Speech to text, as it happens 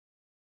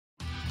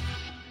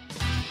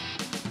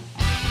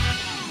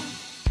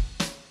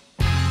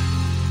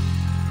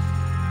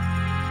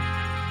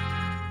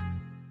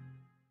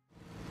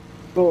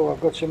Oh,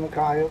 I've got some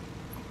Kyle.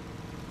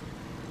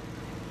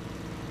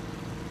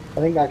 I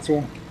think that's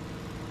him.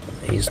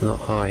 He's not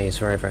high, he's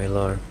very, very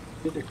low.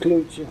 Did the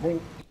kloots, I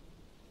think.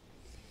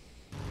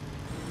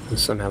 And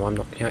somehow I'm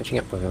not catching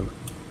up with him.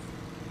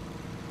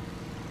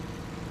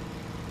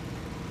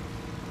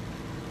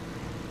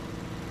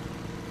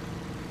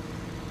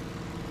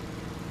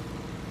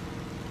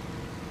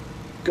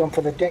 Gone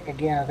for the deck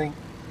again, I think.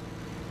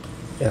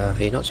 Yeah,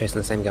 you're not chasing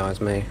the same guy as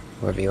me,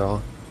 wherever you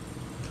are.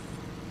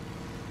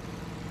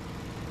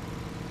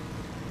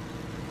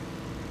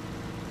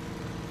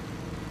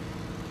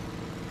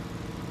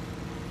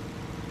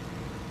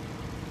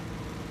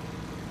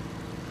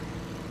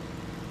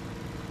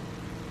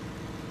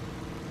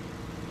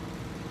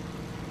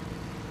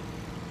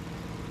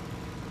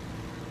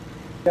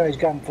 Yeah, he's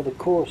gone for the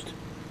coast.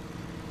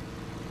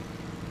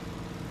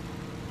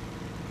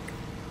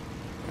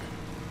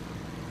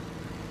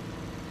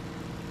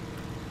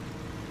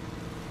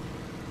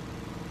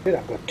 Yeah,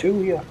 I've got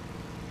two here.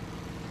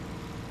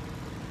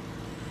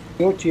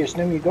 You're chasing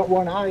him, you got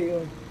one high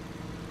on.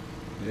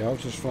 Yeah, I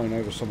was just flying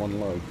over someone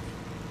low.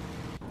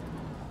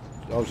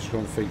 I was just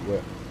going feet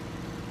wet.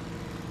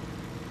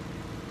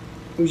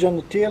 Who's on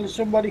the tail of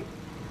somebody?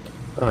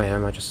 I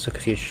am, I just took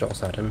a few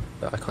shots at him,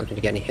 but I can't seem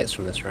to get any hits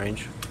from this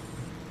range.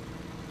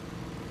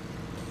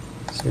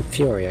 It's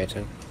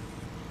infuriating.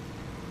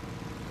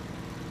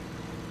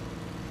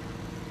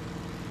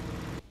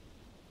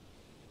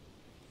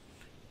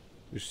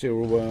 You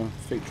still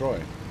feet dry,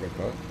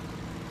 Redkite?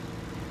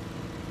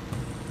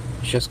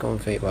 Just gone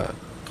feet wet.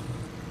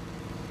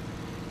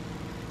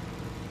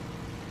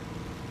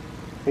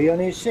 Are you on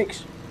his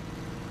 6?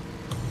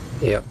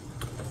 Yep.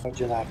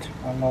 Roger that.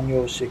 I'm on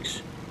your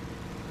 6.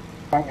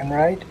 Bank and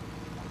ride.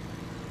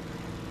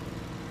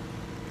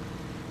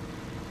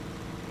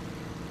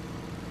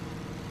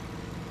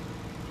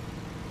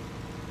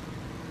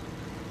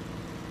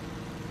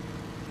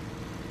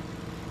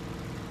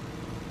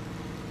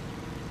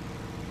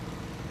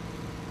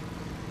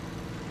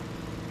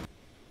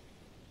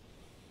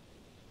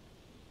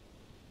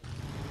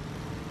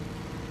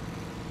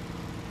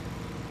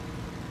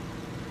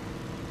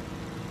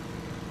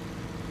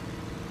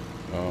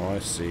 Oh, I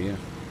see you.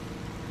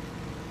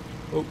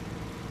 Oh.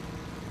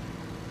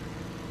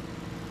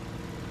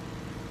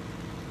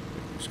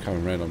 It's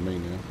coming round on me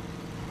now.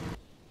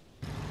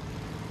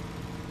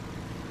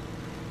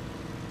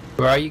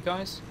 Where are you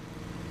guys?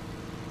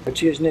 We're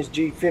chasing this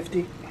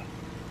G50.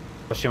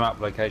 What's your map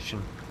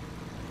location?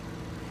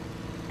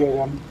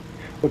 We're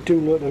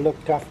too low to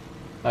look tough.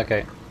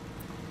 Okay.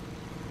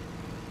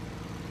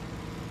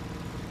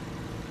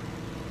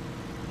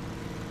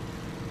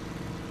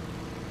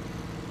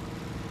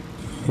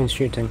 Who's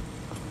shooting?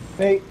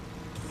 Hey,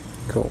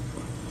 Cool.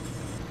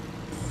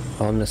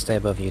 Well, I'm gonna stay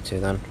above you two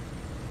then.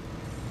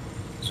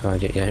 So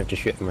you don't have to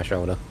shoot from my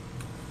shoulder.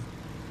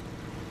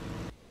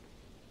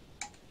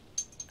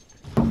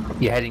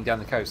 You're heading down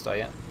the coast, are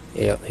you?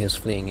 Yep, he was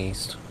fleeing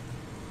east.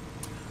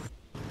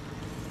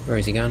 Where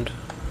is he, Gand?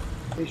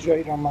 he's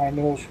right on my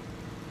nose.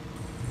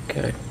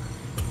 Okay.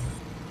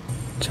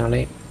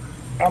 Tally.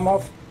 I'm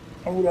off.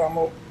 Oh, I'm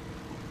up.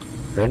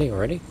 Really?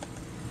 Already?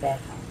 Yeah.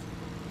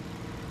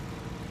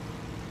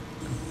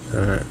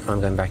 Alright, I'm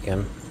going back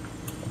in.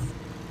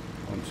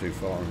 I'm too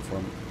far in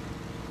front.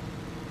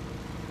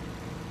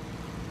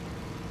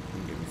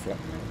 I'm getting flat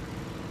now.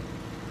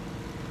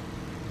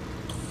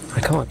 I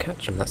can't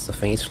catch him, that's the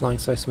thing. He's flying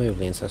so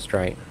smoothly and so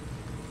straight.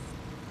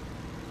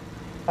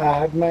 I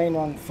had mine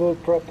on full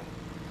prop.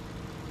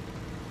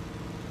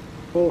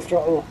 Full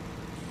throttle.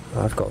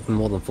 I've got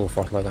more than full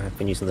throttle, I have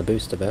been using the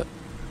boost a bit.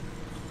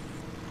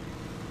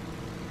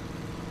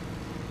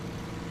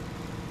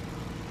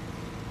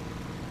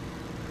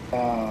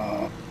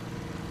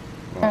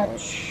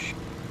 Catch.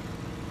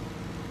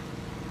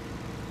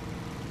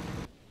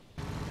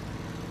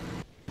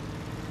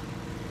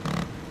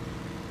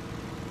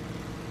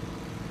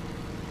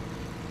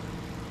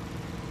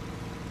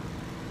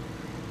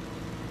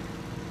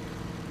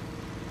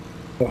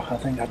 Oh, I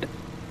think I did.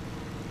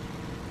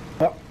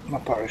 Oh, my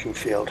parachute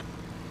failed.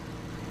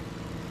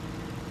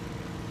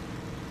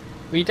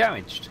 Were you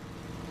damaged?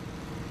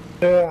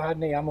 No, I had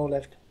any ammo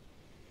left.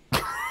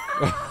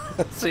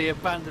 So you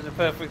abandoned a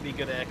perfectly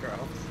good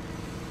aircraft.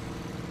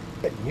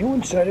 Get new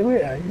one straight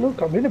away.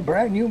 Look, I'm in a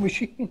brand new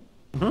machine.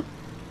 Mm-hmm.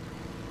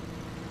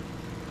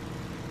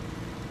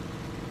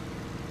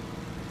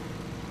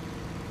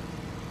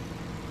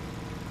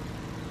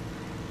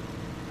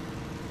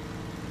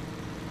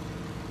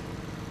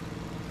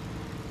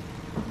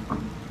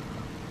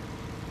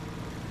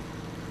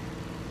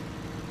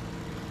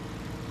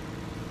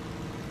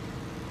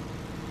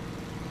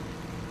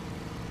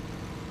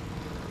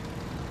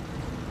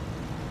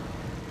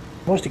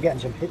 Must have getting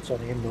some hits on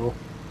him though.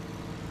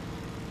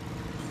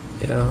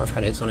 Yeah, I've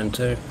had hits on him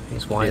too.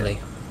 He's wily.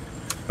 Yeah.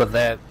 But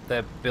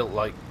they're built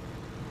like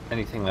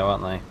anything though,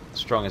 aren't they?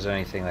 Strong as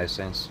anything, those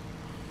things.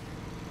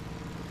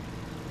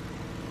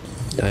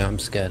 Yeah, I'm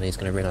scared he's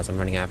going to realise I'm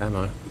running out of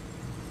ammo.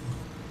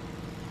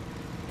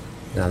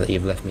 Now that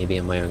you've left me be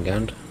on my own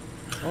gun.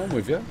 I'm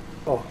with you.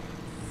 Oh,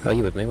 Oh,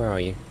 you with me? Where are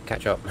you?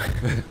 Catch up.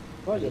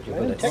 Was it? Your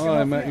Man? bullets. Taking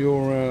I'm off at now.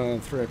 your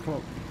 3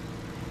 o'clock.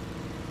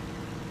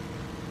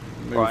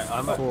 Maybe Right,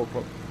 I'm at- 4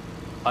 o'clock.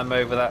 I'm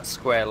over that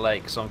square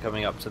lake, so I'm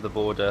coming up to the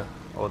border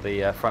or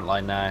the front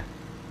line now.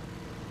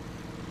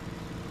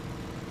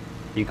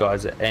 You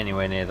guys are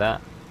anywhere near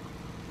that?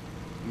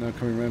 Now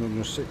coming round on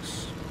your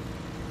 6.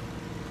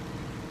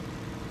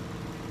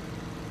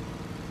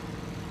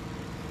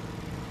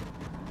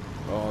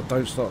 Oh,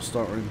 don't start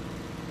stuttering.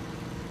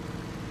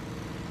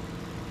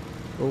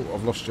 Oh,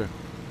 I've lost you.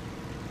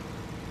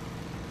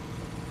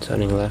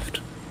 Turning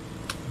left.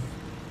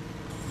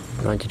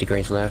 90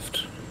 degrees left.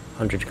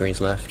 100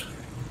 degrees left.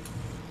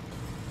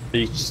 Are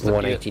you just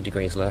 180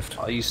 degrees left.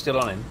 Are you still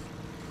on him?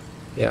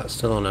 Yeah,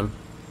 still on him.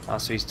 Ah,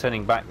 so he's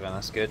turning back then.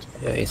 That's good.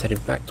 Yeah, he's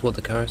headed back toward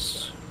the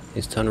coast.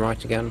 He's turned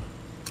right again.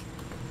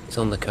 He's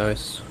on the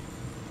coast.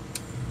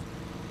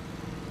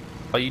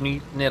 Are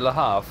you near Le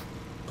Havre?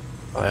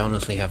 I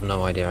honestly have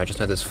no idea. I just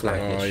know there's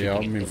flag. Oh, yeah,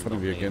 I'm in front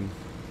of you again.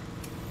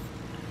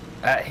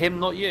 Him,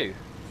 not you.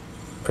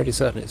 Pretty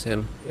certain it's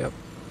him. Yep.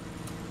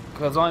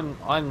 Because I'm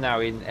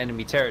now in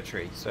enemy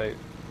territory. So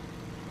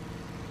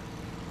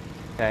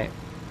okay,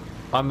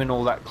 I'm in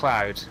all that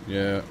cloud.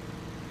 Yeah.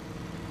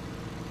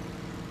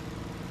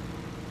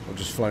 I've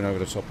just flown over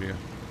the top of you.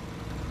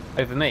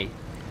 Over me.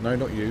 No,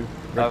 not you.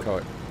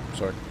 Redkite.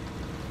 Sorry.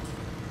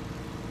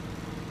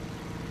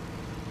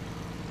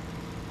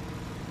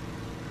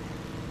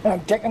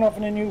 I'm taking off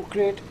in a new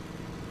crate.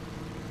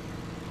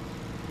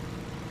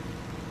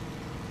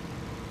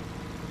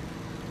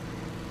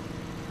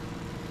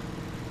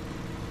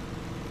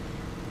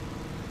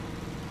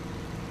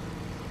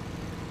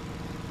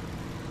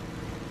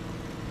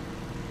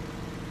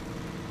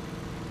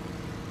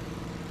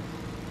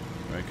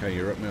 Okay,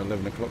 you're up now,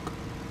 11 o'clock.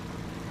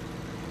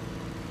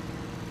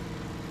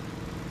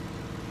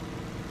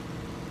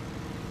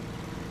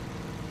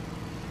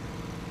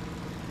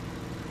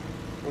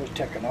 I was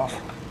taking off.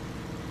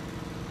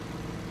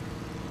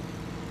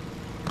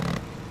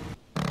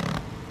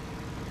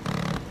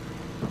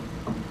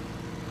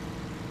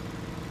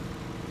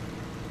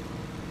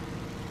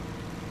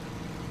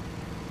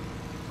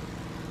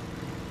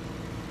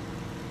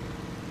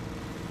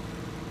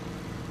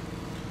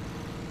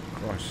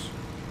 Christ.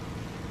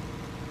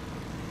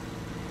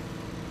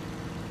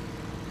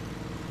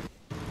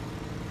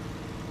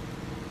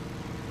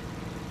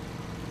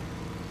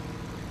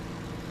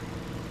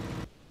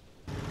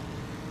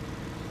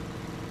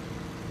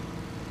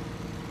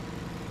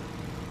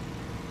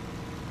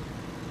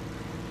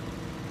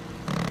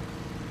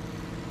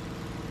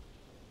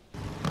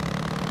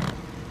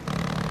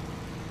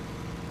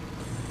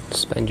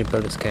 Spend your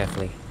bullets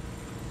carefully.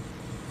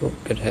 Oh,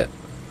 good hit.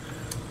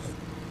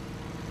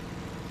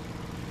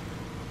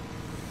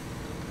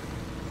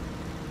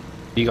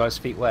 You guys'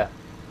 feet where?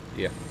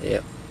 Yeah.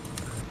 Yep.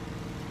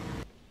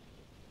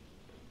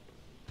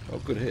 Oh,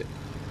 good hit.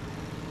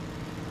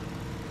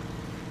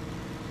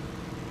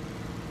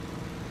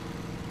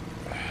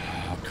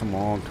 Oh, come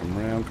on, come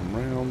round, come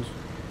round.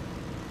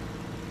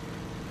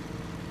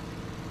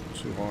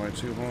 Too high,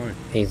 too high.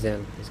 He's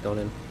in. He's gone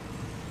in.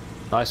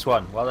 Nice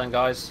one. Well done,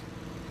 guys.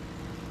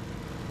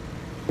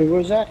 Who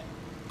was that?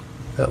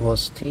 That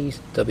was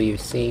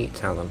TWC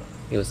Talon.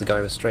 He was the guy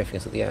who was strafing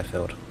us at the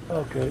airfield.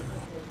 Okay.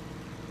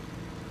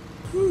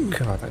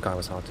 God, that guy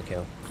was hard to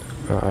kill.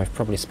 Right, I've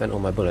probably spent all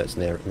my bullets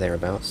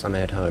thereabouts. I'm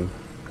headed home.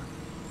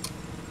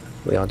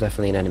 We are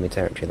definitely in enemy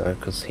territory though,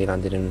 because he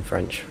landed in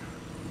French.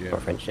 Yeah.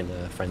 Not French, in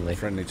friendly.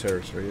 Friendly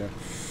territory, yeah.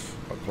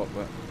 I'll clock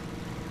that.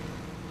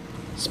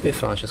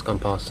 Spitfire's just gone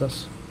past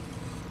us.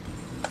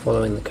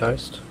 Following the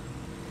coast.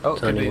 Oh,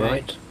 could Turning be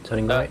right. me.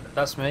 Turning right.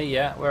 That's me.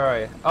 Yeah. Where are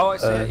you? Oh, I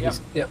see it. Yeah.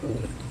 Yep.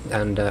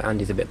 And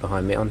Andy's a bit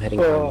behind me. I'm heading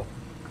Oh, home.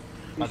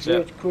 That's he's it.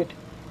 ready to quit.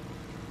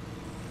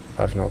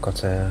 I've not got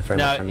very much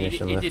No, he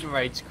ammunition left. didn't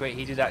ready to quit.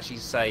 He did actually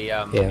say.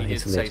 Yeah, he he did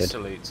say saluted.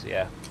 salute.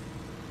 Yeah.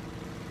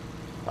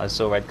 I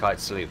saw Redkite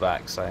salute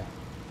back. So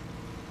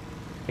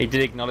he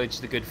did acknowledge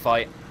the good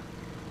fight.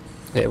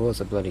 It was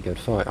a bloody good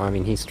fight. I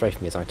mean, he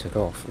strafed me as I took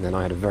off, and then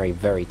I had a very,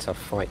 very tough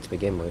fight to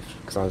begin with,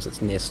 because I was at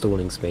near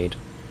stalling speed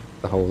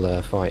the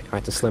whole fight. I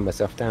had to slow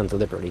myself down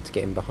deliberately to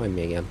get him behind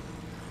me again.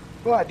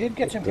 Well, I did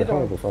get It him was a hit on.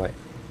 horrible fight.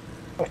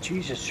 Oh,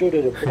 Jesus, so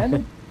did a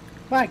Brennan.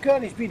 My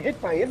God, he's been hit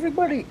by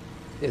everybody.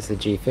 It's the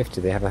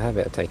G50, they have a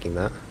habit of taking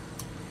that.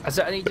 Has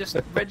that only just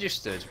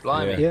registered?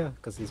 Blimey. Yeah,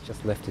 because he's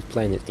just left his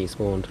plane, it's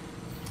despawned.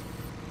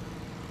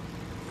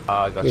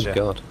 Ah, Good gotcha.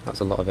 God, that's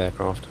a lot of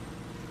aircraft.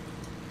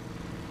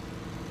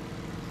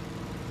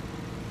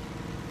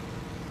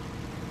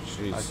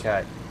 Jeez.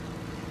 Okay.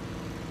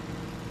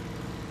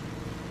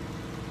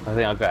 I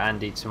think I've got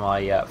Andy to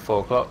my 4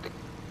 o'clock.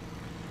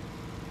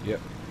 Yep.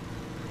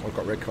 I've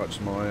got Redkite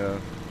to my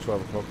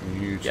 12 o'clock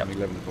and you to Yep.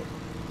 11 o'clock.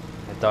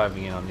 They're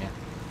diving in on you.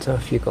 So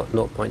if you've got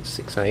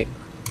 0.68,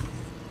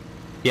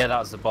 Yeah, that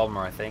was the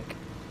bomber, I think.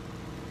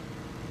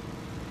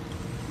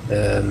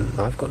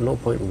 I've got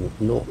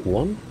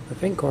 0.01, I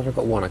think, or have I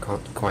got 1? I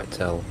can't quite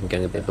tell. I'm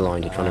getting a bit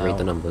blinded trying to read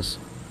the numbers.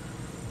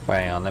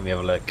 Hang on, let me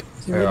have a look.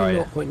 Is it Where are really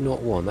you?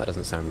 0.01? That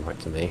doesn't sound right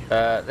to me.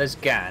 There's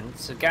Gand.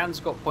 So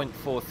Gand's got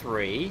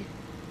 0.43.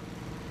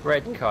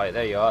 Redkite,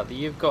 there you are.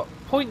 You've got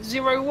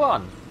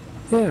 0.01.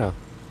 Yeah,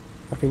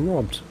 I've been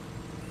robbed.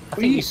 I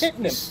Are you think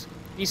hitting him?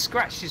 you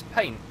scratched his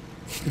paint.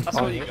 That's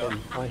I what you hit got.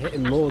 him. I hit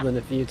him more than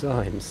a few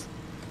times.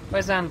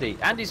 Where's Andy?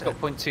 Andy's got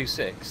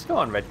 0.26. Come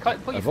on,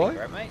 Redkite, put your Have I?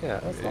 finger out, mate. Yeah,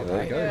 that's Yeah, not there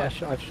bad. you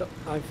go.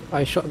 Yeah.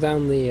 I shot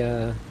down the,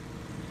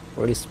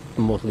 or at least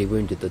mortally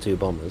wounded the 2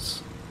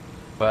 bombers.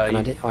 Well,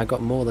 And I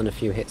got more than a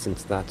few hits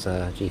into that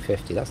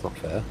G50. That's not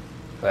fair.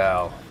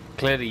 well,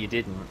 clearly you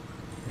didn't.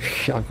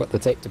 I've got the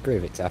tape to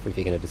prove it, Taff, if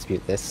you're going to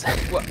dispute this.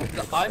 Well,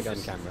 I'm on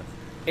just, camera.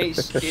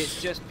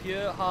 it's just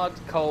pure, hard,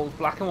 cold,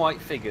 black and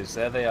white figures.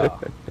 There they are.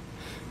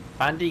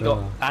 Andy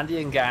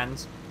and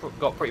Gans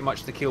got pretty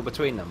much the kill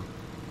between them.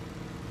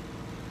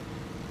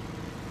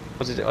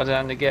 What did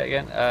Andy get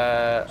again?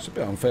 It's a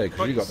bit unfair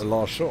because you got the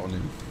last shot on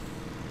him.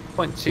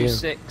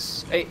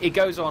 0.26. It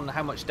goes on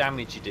how much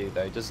damage you do,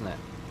 though, doesn't it?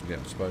 Yeah,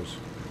 I suppose.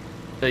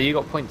 So you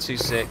got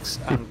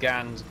 0.26, and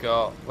Gand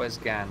got... Where's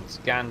Gand?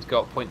 Gand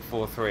got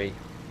 0.43.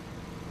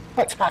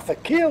 That's half a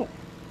kill.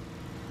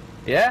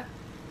 Yeah?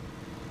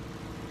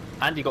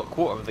 Andy got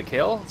quarter of the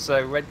kill,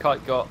 so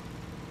Redkite got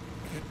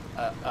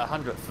a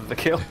hundredth of the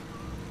kill.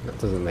 That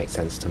doesn't make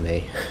sense to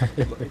me.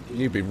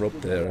 You've been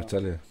robbed there, I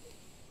tell you.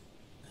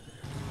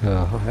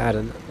 Oh,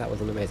 that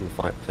was an amazing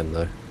fight with him,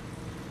 though.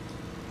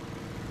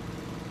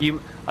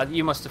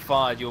 You must have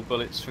fired your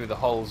bullets through the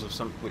holes of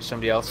which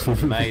somebody else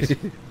had made.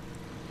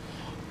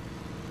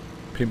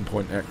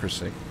 Pinpoint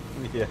accuracy.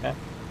 Yeah.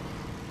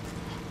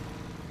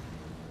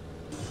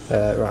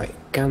 Right,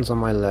 Gan's on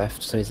my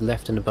left, so he's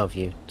left and above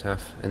you,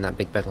 Taff, in that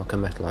big bedlock of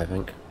metal, I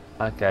think.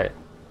 Okay.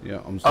 Yeah,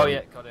 I'm Oh starting,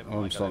 yeah, got him.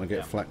 I'm starting to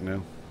get flak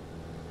now.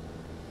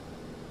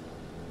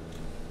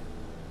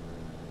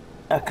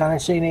 I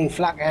can't see any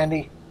flak,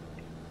 Andy.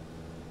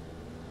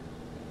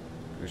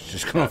 It's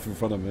just gone off in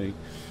front of me.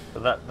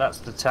 But that's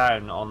the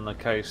town on the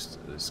coast.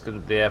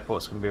 The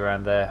airport's gonna be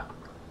around there.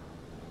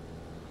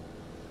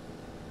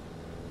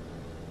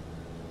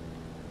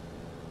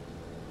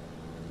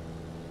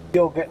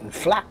 You're getting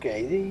flak, eh?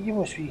 You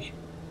must be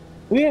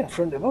way in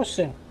front of us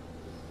then.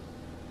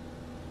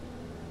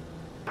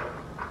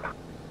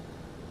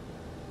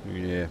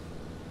 Yeah.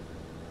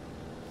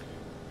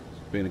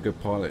 Being a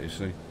good pilot, you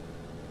see.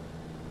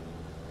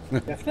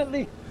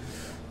 Definitely.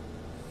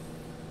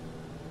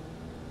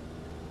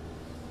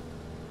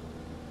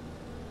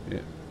 Yeah.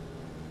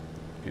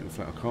 Getting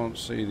flat. I can't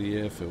see the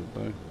airfield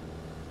though.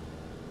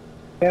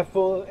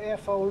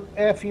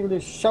 Airfield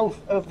is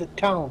south of the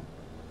town.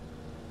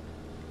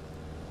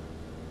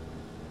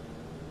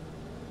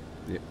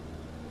 Yeah.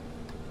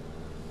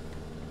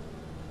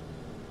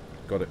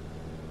 Got it.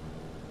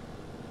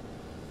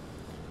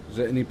 Is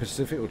there any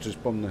Pacific or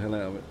just bomb the hell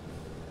out of it?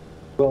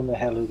 Bomb the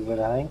hell out of it,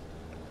 I think.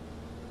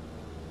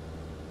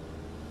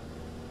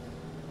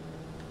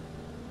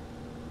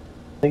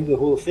 I think the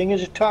whole thing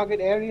is a target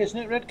area, isn't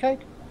it,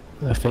 Redkite?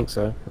 I think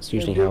so. That's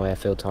usually how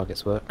airfield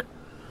targets work.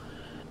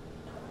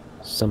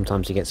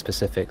 Sometimes you get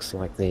specifics,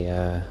 like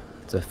the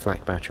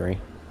flak battery.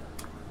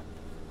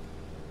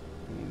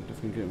 I'm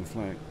definitely getting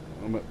flag.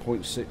 I'm at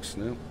 0.6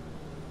 now.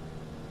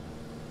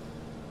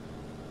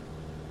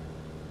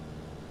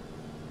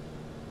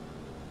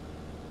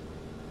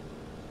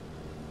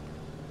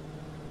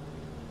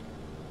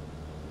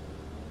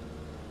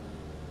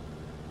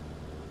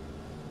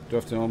 Do I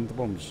have to arm the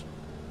bombs?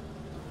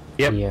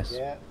 Yep. Yes.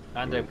 Yeah.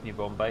 And open your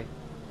bomb bay.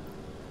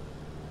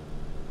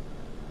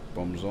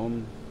 Bombs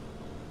on.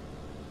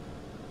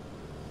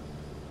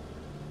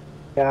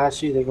 Yeah, I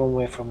see the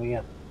runway from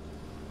here.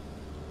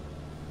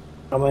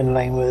 I'm in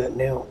line with it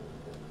now.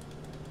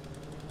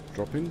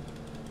 Dropping.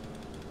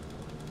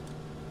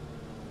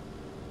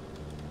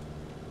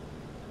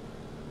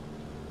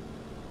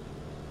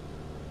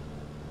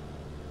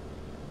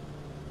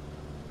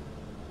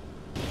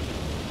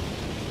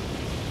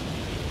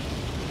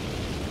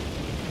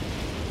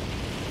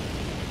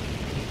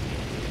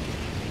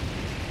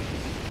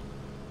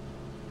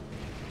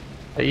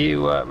 Are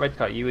you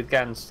Redkite? Are you with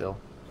Gans still?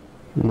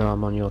 No,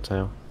 I'm on your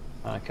tail.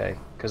 Okay,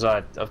 because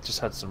I've just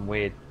had some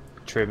weird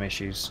trim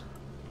issues.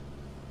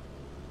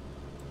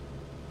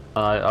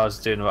 I was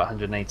doing about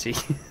 180.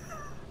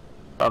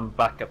 I'm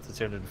back up to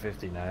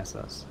 250 now, so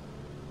that's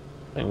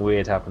something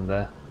weird happened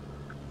there.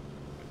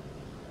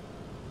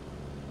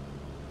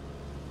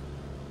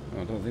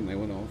 I don't think they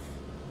went off.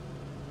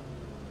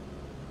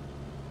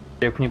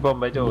 You open your bomb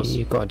bay doors.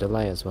 You've got a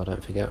delay as well,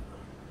 don't forget.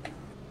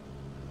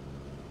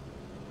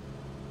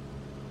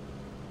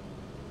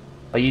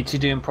 Are you two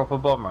doing proper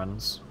bomb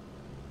runs?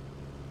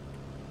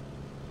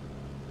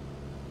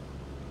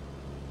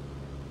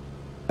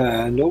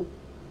 Nope.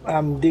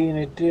 I'm doing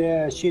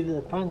it seat of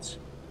the pants.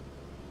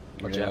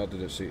 Roger. Yeah, I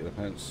did it seat of the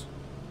pants.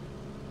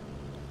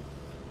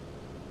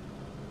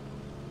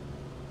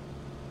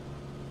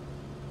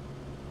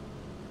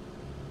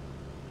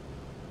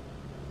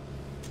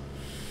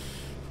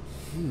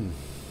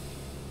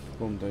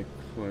 Bomb day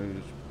closed,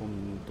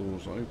 bomb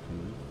doors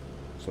open.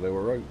 So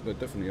they're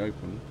definitely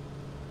open.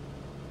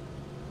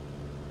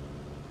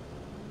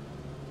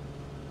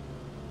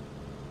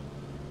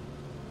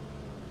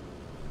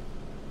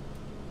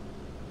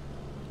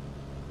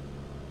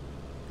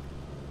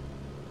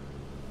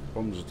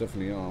 bombs are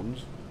definitely armed.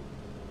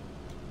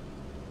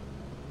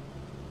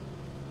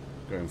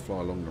 Go and fly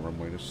along the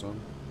runway this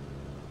time.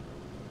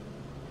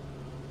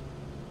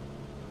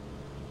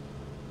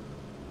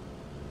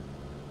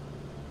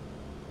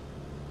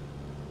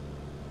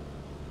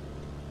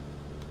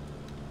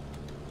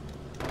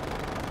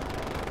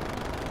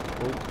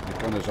 Oh, the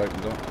gunner's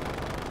opened up.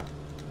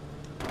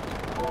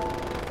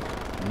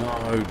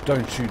 No,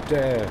 don't you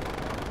dare.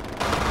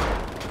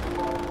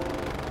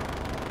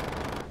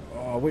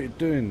 Oh, what are you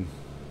doing?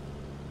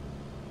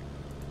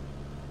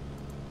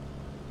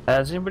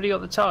 Has anybody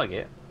got the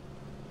target?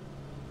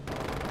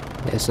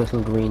 It's a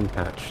little green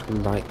patch,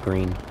 light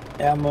green.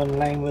 Yeah, I'm on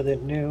line with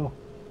it now.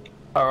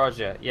 Oh,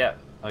 roger. Yeah.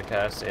 Okay,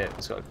 I see it.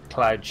 It's got a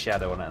cloud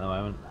shadow on it at the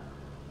moment.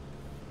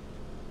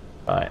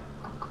 Right.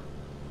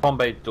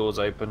 Bombay doors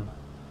open.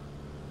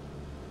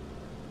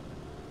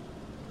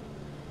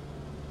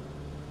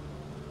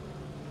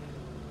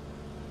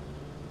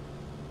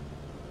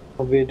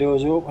 Probably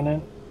doors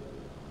opening.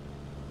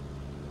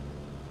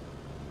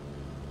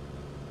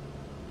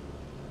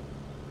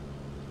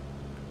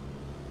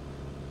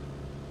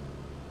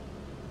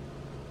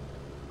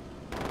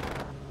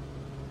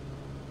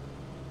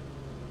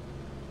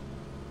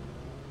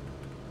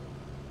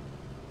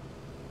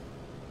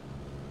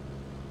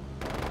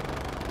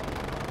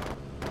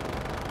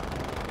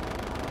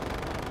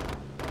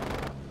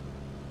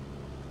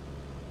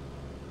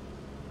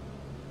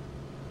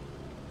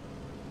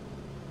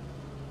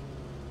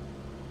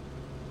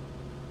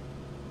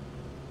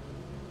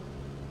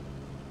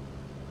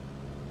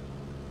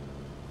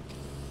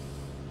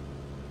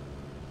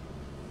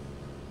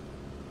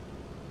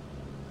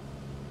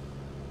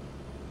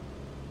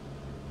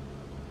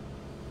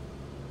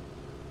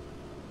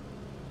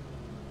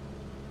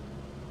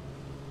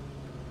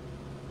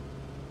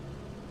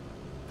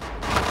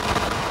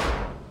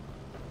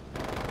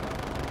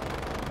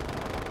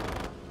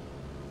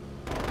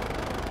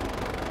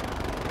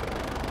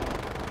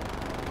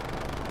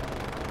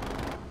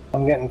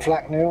 I'm getting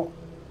flak now.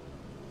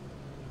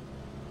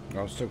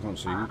 I still can't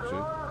see you,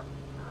 too.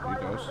 You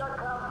guys.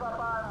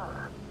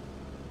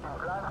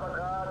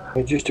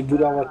 We're just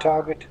about on our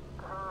target.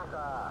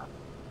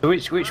 So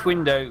which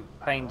window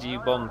pane do you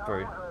bomb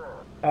through?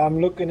 I'm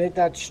looking at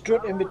that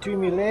strut in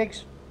between my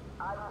legs.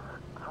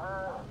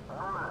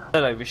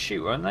 They'll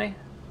overshoot, won't they?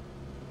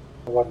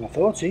 I wasn't a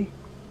thought, see.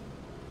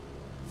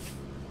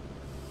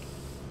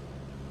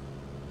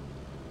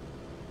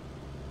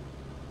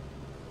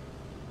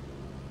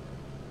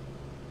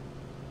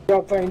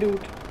 I'll find out,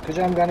 because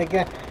I'm gonna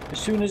get, as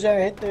soon as I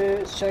hit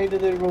the side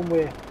of the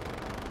runway.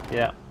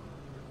 Yeah.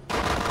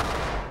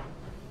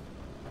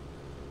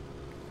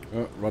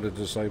 Rudder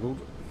disabled.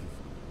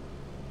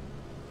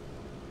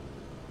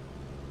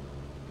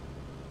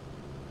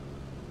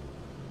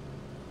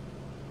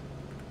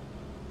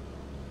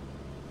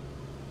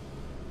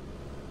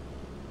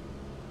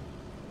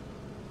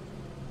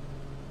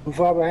 How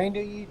far behind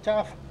are you,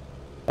 Taff?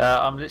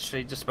 I'm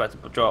literally just about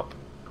to drop.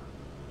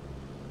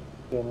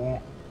 Don't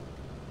know.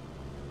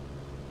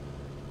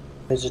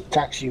 There's a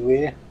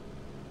taxiway.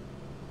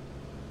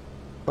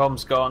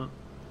 Bomb's gone.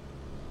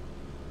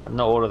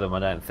 Not all of them, I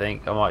don't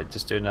think. I might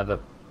just do another.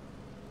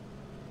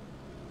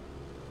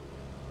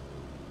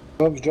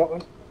 Bomb's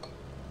dropping.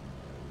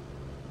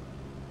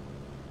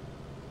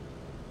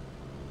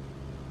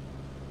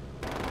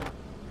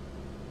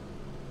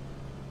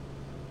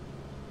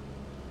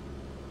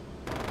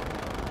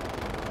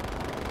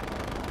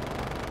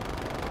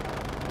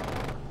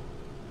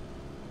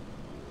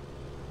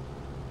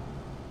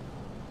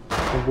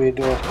 The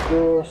door's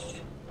closed.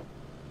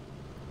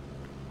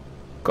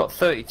 Got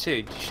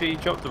 32. Did you sure you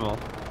dropped them all?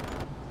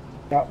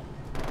 Yeah.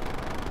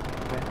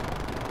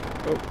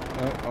 Oh,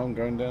 no, I'm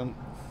going down.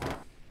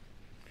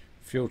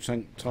 Fuel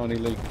tank, tiny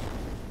leak.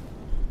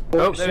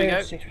 Oh, there we go.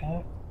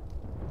 6%.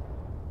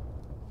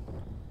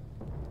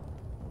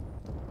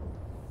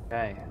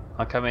 Okay,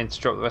 I come in to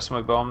drop the rest of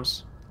my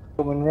bombs.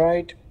 Coming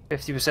right.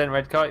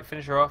 50% Redkite,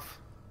 finish her off.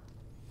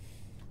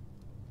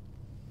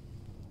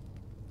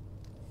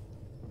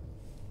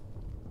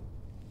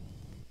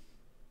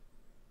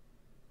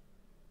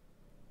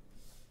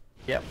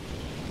 Yep.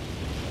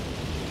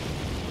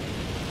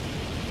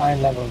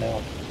 I'm level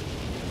now.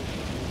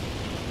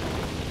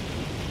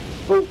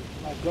 Oh,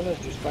 my gunner's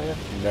just fired.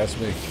 That's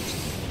me.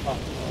 Oh,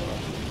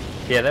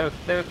 Yeah,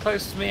 they were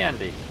close to me,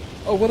 Andy.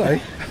 Oh, were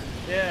they?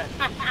 Yeah.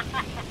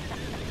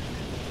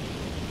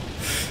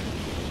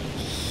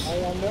 I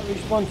am not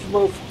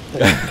responsible for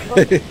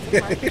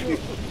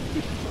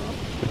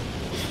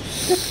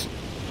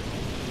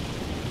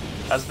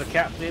As the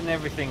captain,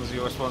 everything's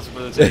your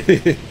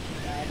responsibility.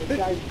 the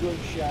guy's good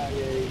shot,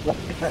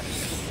 yeah.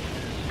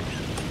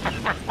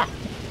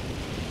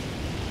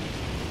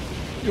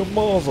 You're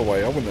miles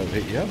away. I wouldn't have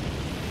hit you.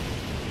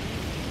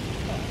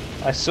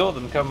 I saw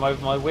them come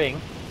over my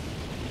wing.